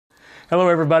Hello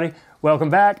everybody, welcome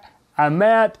back. I'm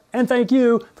Matt, and thank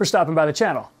you for stopping by the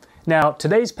channel. Now,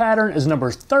 today's pattern is number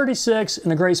 36 in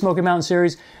the Great Smoky Mountain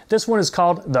series. This one is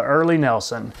called the Early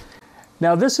Nelson.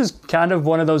 Now, this is kind of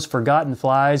one of those forgotten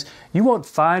flies. You won't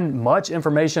find much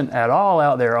information at all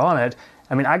out there on it.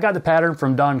 I mean, I got the pattern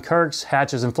from Don Kirk's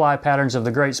Hatches and Fly Patterns of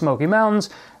the Great Smoky Mountains.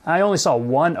 I only saw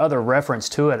one other reference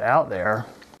to it out there.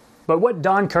 But what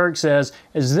Don Kirk says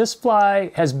is this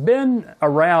fly has been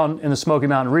around in the Smoky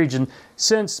Mountain region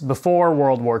since before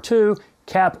World War II.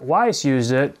 Cap Weise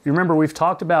used it. You remember we've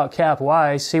talked about Cap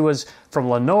Weise. He was from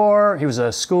Lenore. He was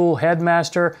a school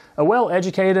headmaster, a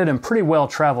well-educated and pretty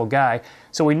well-traveled guy.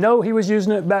 So we know he was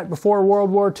using it back before World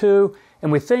War II,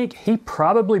 and we think he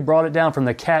probably brought it down from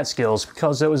the Catskills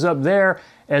because it was up there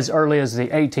as early as the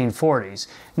 1840s.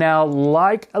 Now,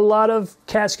 like a lot of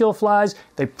Catskill flies,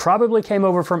 they probably came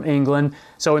over from England.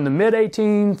 So in the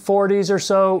mid-1840s or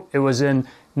so, it was in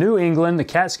New England, the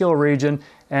Catskill region,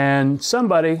 and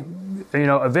somebody,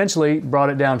 eventually brought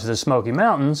it down to the Smoky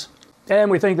Mountains,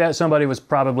 and we think that somebody was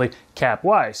probably Cap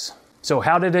Weise. So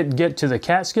how did it get to the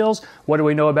Catskills? What do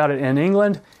we know about it in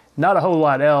England? Not a whole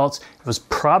lot else. It was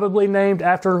probably named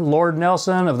after Lord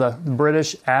Nelson of the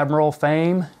British Admiral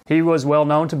fame. He was well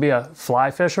known to be a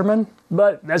fly fisherman,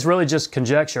 but that's really just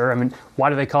conjecture. I mean, why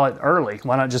do they call it early?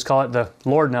 Why not just call it the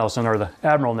Lord Nelson or the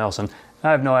Admiral Nelson?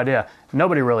 I have no idea.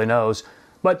 Nobody really knows.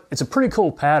 But it's a pretty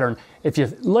cool pattern. If you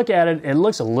look at it, it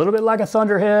looks a little bit like a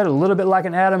thunderhead, a little bit like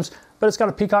an Adams, but it's got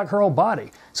a peacock herl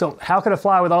body. So how could a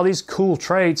fly with all these cool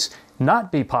traits not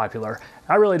be popular?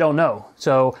 I really don't know.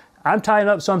 So I'm tying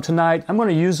up some tonight. I'm going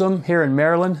to use them here in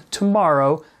Maryland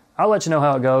tomorrow. I'll let you know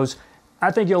how it goes.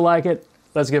 I think you'll like it.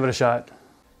 Let's give it a shot.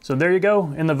 So there you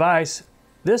go in the vise.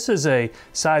 This is a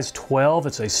size 12.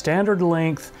 It's a standard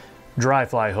length dry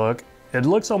fly hook. It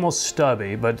looks almost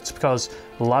stubby, but it's because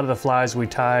a lot of the flies we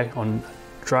tie on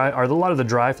a lot of the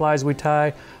dry flies we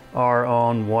tie are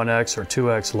on 1X or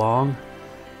 2X long.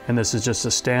 And this is just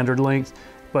a standard length.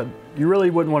 But you really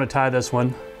wouldn't want to tie this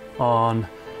one on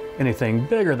anything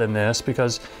bigger than this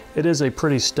because it is a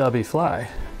pretty stubby fly.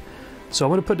 So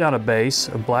I'm going to put down a base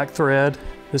of black thread.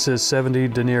 This is 70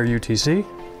 denier UTC.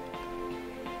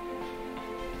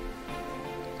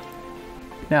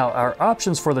 Now our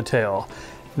options for the tail.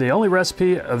 The only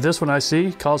recipe of this one I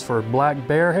see calls for black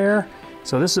bear hair.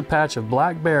 So this is a patch of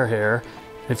black bear hair.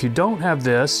 If you don't have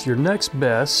this, your next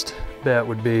best bet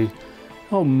would be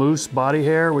moose body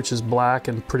hair, which is black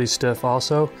and pretty stiff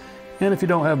also. And if you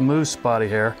don't have moose body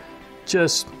hair,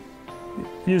 just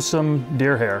use some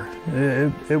deer hair.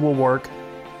 It will work.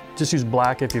 Just use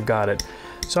black if you've got it.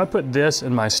 So I put this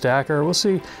in my stacker. We'll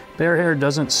see, bear hair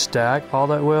doesn't stack all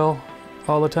that well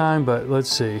all the time, but let's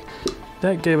see.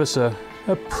 That gave us a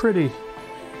pretty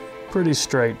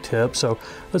straight tip. So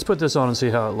let's put this on and see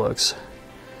how it looks.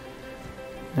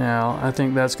 Now, I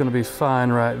think that's going to be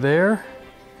fine right there.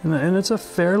 And it's a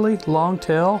fairly long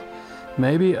tail.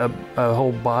 Maybe a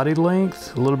whole body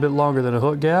length, a little bit longer than a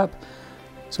hook gap.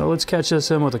 So let's catch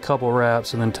this in with a couple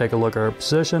wraps and then take a look at our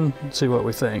position and see what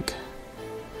we think.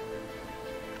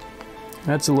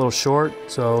 That's a little short,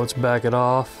 so let's back it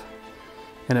off.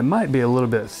 And it might be a little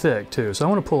bit thick too, so I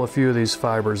want to pull a few of these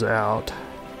fibers out.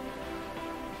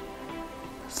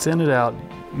 Thin it out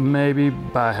maybe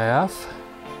by half.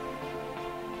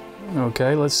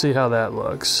 Okay, let's see how that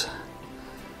looks.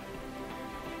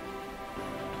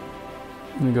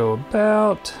 I'm gonna go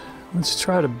about, let's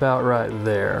try it about right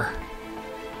there.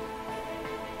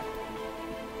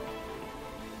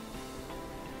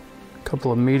 A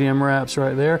couple of medium wraps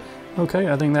right there. Okay,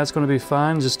 I think that's gonna be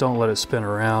fine. Just don't let it spin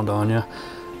around on you.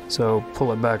 So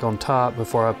pull it back on top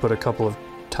before I put a couple of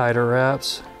tighter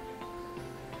wraps.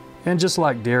 And just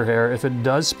like deer hair, if it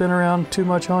does spin around too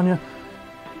much on you,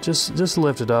 just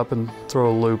lift it up and throw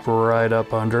a loop right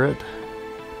up under it.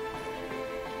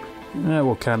 And that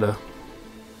will kind of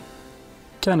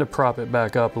prop it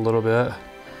back up a little bit.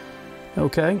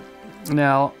 Okay,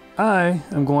 now I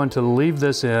am going to leave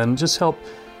this in, just help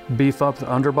beef up the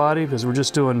underbody because we're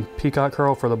just doing peacock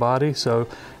herl for the body. So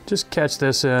just catch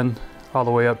this in all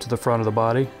the way up to the front of the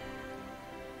body.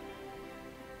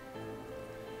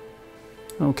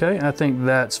 Okay, I think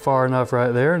that's far enough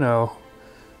right there. Now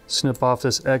snip off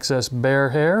this excess bear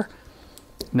hair.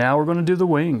 Now we're going to do the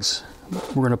wings.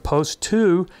 We're going to post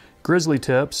 2 grizzly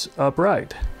tips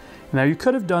upright. Now you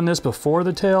could have done this before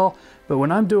the tail, but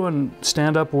when I'm doing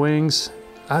stand-up wings,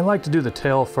 I like to do the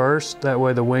tail first. That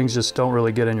way the wings just don't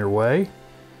really get in your way.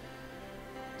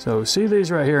 So see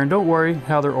these right here, and don't worry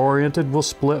how they're oriented. We'll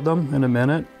split them in a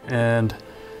minute, and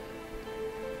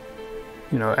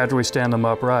after we stand them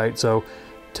upright. So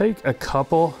take a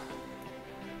couple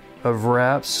of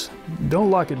wraps. Don't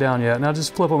lock it down yet. Now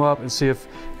just flip them up and see if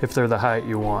they're the height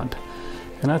you want.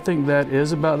 And I think that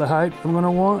is about the height I'm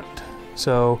gonna want.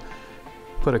 So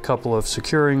put a couple of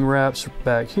securing wraps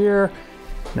back here.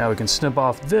 Now we can snip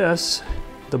off this,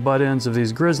 the butt ends of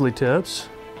these Grizzly tips.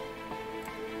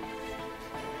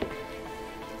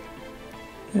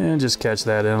 And just catch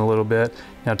that in a little bit.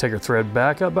 Now take our thread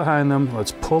back up behind them.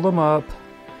 Let's pull them up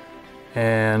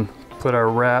and put our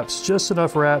wraps, just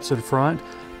enough wraps in front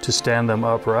to stand them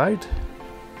upright.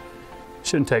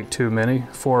 Shouldn't take too many,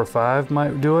 4 or 5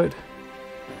 might do it.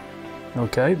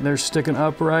 Okay, they're sticking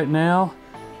upright now.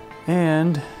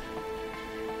 And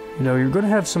you know, you're going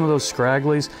to have some of those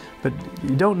scragglies, but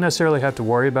you don't necessarily have to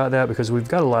worry about that because we've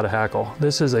got a lot of hackle.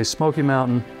 This is a Smoky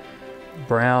Mountain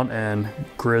brown and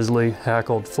grizzly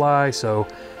hackled fly, so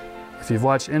if you've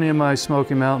watched any of my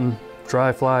Smoky Mountain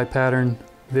dry fly pattern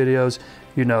videos,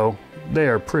 you know they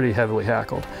are pretty heavily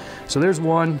hackled. So there's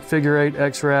one figure 8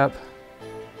 X wrap.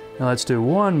 Now let's do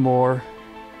one more.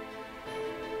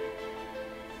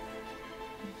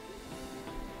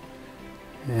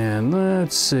 And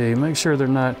let's see, make sure they're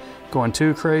not going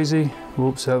too crazy.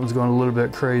 Whoops, that one's going a little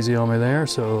bit crazy on me there,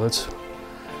 so let's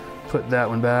put that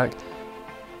one back.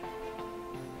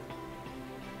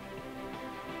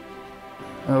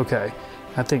 Okay,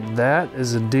 I think that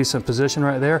is a decent position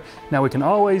right there. Now we can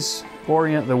always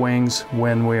orient the wings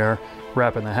when we are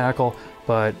wrapping the hackle,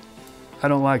 but I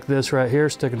don't like this right here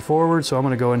sticking forward, so I'm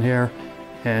gonna go in here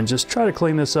and just try to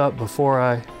clean this up before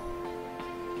I,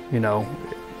 you know,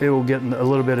 it will get a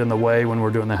little bit in the way when we're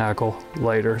doing the hackle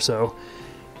later. So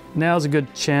now's a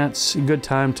good chance, a good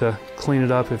time to clean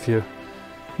it up if you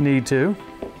need to.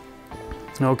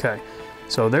 Okay,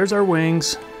 so there's our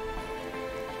wings.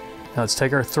 Now let's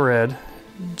take our thread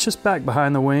just back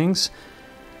behind the wings,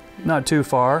 not too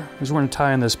far, because we're going to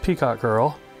tie in this peacock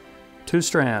herl, 2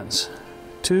 strands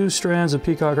of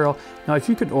peacock herl. Now if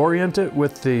you could orient it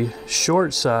with the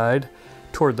short side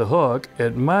toward the hook,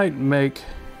 it might make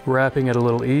wrapping it a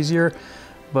little easier,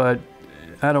 but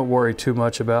I don't worry too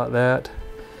much about that.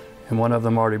 And one of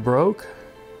them already broke,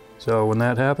 so when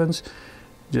that happens,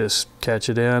 just catch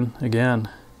it in again.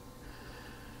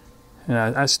 And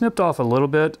I snipped off a little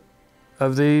bit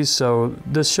of these, so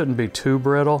this shouldn't be too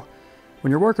brittle. When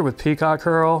you're working with peacock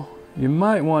herl, you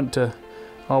might want to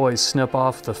always snip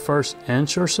off the first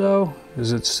inch or so,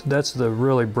 because that's the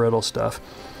really brittle stuff.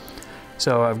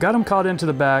 So I've got them caught into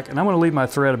the back, and I'm going to leave my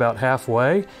thread about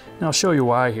halfway, and I'll show you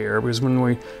why here, because when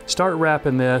we start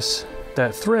wrapping this,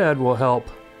 that thread will help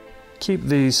keep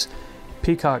these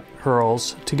peacock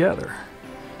herls together.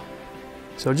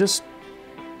 So just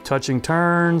touching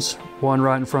turns, one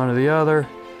right in front of the other.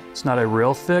 It's not a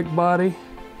real thick body,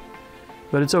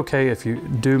 but it's okay if you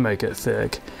do make it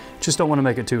thick. Just don't want to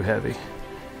make it too heavy.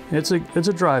 It's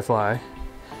a dry fly,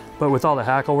 but with all the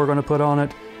hackle we're going to put on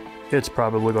it, it's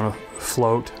probably going to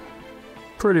float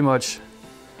pretty much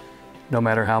no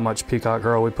matter how much peacock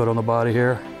herl we put on the body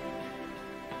here.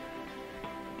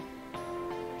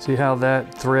 See how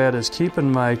that thread is keeping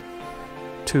my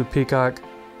 2 peacock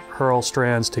herl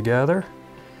strands together?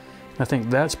 I think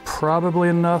that's probably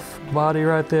enough body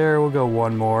right there. We'll go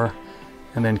one more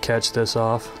and then catch this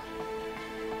off.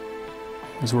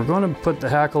 Because we're going to put the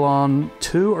hackle on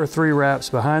 2 or 3 wraps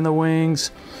behind the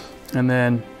wings, and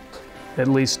then at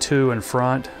least 2 in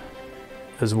front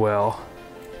as well.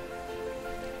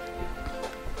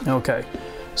 Okay,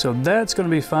 so that's going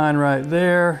to be fine right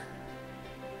there.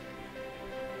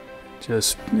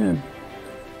 Just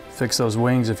fix those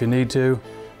wings if you need to.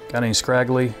 Got any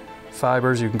scraggly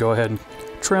fibers, you can go ahead and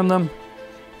trim them.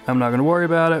 I'm not going to worry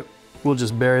about it. We'll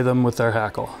just bury them with our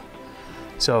hackle.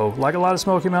 So like a lot of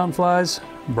Smoky Mountain flies,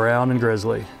 brown and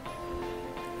grizzly.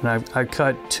 And I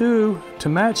cut 2 to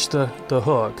match the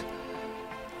hook.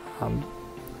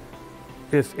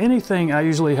 If anything, I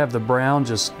usually have the brown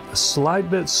just a slight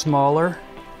bit smaller,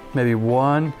 maybe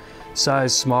 1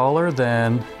 size smaller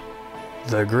than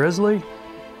the grizzly.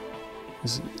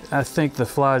 I think the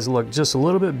flies look just a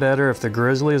little bit better if the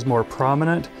grizzly is more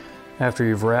prominent after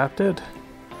you've wrapped it.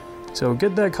 So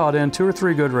get that caught in, 2 or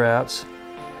 3 good wraps.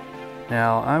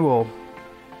 Now I will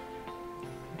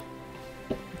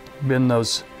bend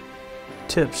those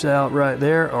tips out right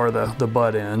there, or the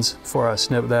butt ends, before I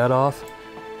snip that off.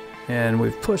 And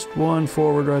we've pushed 1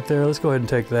 forward right there. Let's go ahead and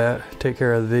take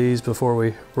care of these before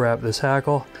we wrap this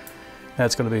hackle.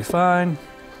 That's going to be fine.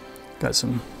 Got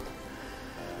some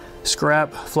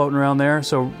scrap floating around there.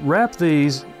 So wrap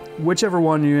these, whichever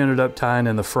one you ended up tying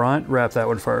in the front, wrap that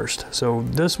one first. So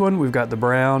this one, we've got the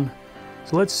brown.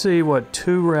 So let's see what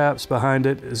 2 wraps behind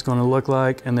it is going to look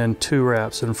like, and then 2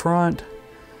 wraps in front.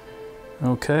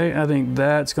 Okay, I think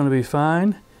that's going to be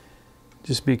fine.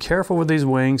 Just be careful with these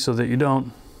wings so that you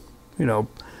don't, you know,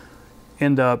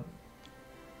 end up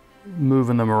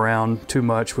moving them around too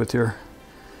much with your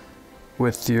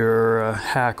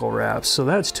hackle wraps. So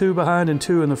that's 2 behind and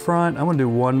 2 in the front. I'm gonna do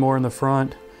 1 more in the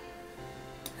front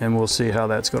and we'll see how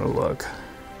that's gonna look.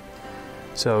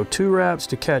 So 2 wraps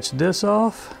to catch this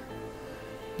off.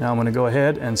 Now I'm gonna go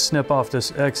ahead and snip off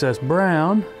this excess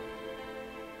brown.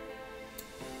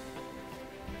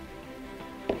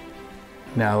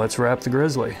 Now let's wrap the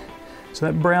Grizzly. So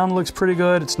that brown looks pretty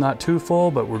good. It's not too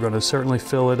full, but we're gonna certainly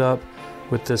fill it up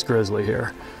with this Grizzly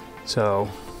here. So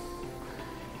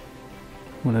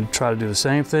I'm gonna try to do the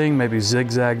same thing, maybe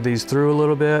zigzag these through a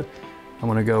little bit. I'm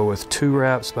gonna go with 2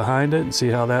 wraps behind it and see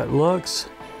how that looks.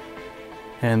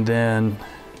 And then,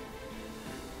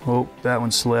 oh, that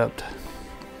one slipped.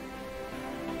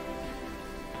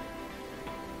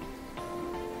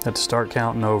 Have to start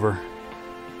counting over.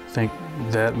 I think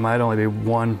that might only be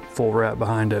 1 full wrap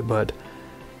behind it, but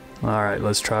all right,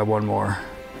 let's try 1 more.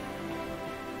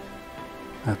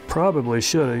 I probably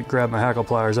should have grabbed my hackle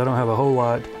pliers. I don't have a whole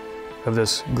lot of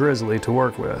this Grizzly to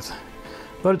work with,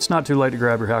 but it's not too late to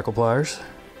grab your hackle pliers.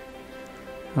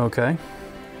 Okay.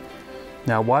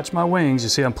 Now watch my wings. You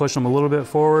see I'm pushing them a little bit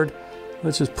forward.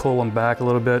 Let's just pull them back a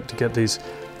little bit to get these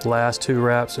last 2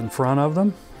 wraps in front of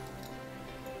them.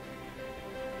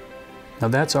 Now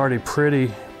that's already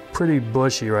pretty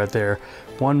bushy right there.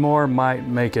 1 more might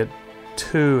make it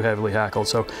too heavily hackled.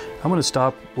 So I'm gonna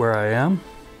stop where I am.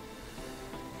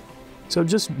 So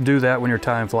just do that when your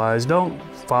time flies. Don't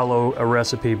follow a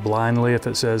recipe blindly if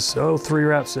it says, oh, 3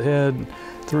 wraps ahead,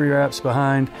 3 wraps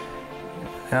behind.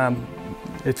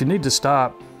 If you need to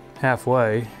stop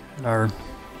halfway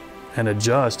and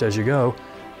adjust as you go,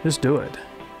 just do it.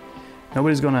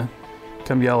 Nobody's gonna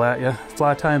come yell at you.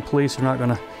 Fly tying police are not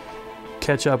gonna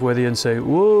catch up with you and say,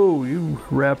 whoa, you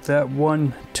wrapped that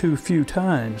 1 too few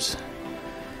times.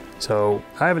 So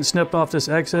I haven't snipped off this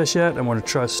excess yet. I'm gonna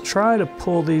try to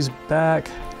pull these back.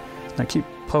 I keep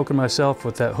poking myself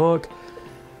with that hook,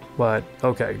 but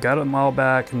okay, got them all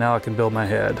back. Now I can build my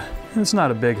head. It's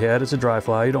not a big head, it's a dry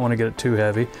fly. You don't wanna get it too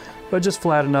heavy, but just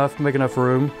flat enough, make enough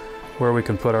room where we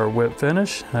can put our whip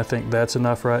finish. I think that's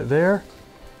enough right there.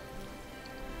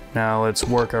 Now let's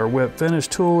work our whip finish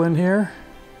tool in here.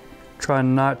 Try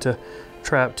not to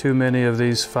trap too many of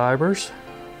these fibers.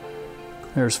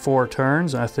 There's 4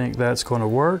 turns. I think that's going to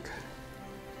work.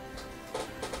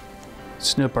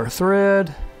 Snip our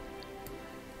thread.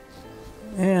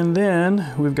 And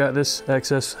then we've got this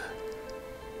excess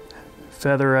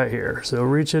feather right here. So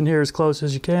reach in here as close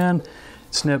as you can,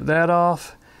 snip that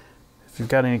off. If you've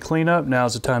got any cleanup,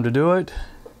 now's the time to do it.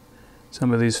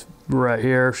 Some of these right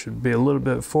here should be a little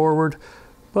bit forward,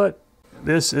 but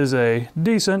this is a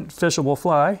decent fishable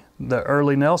fly, the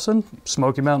Early Nelson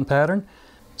Smoky Mountain pattern.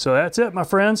 So that's it, my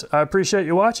friends. I appreciate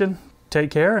you watching.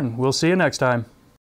 Take care, and we'll see you next time.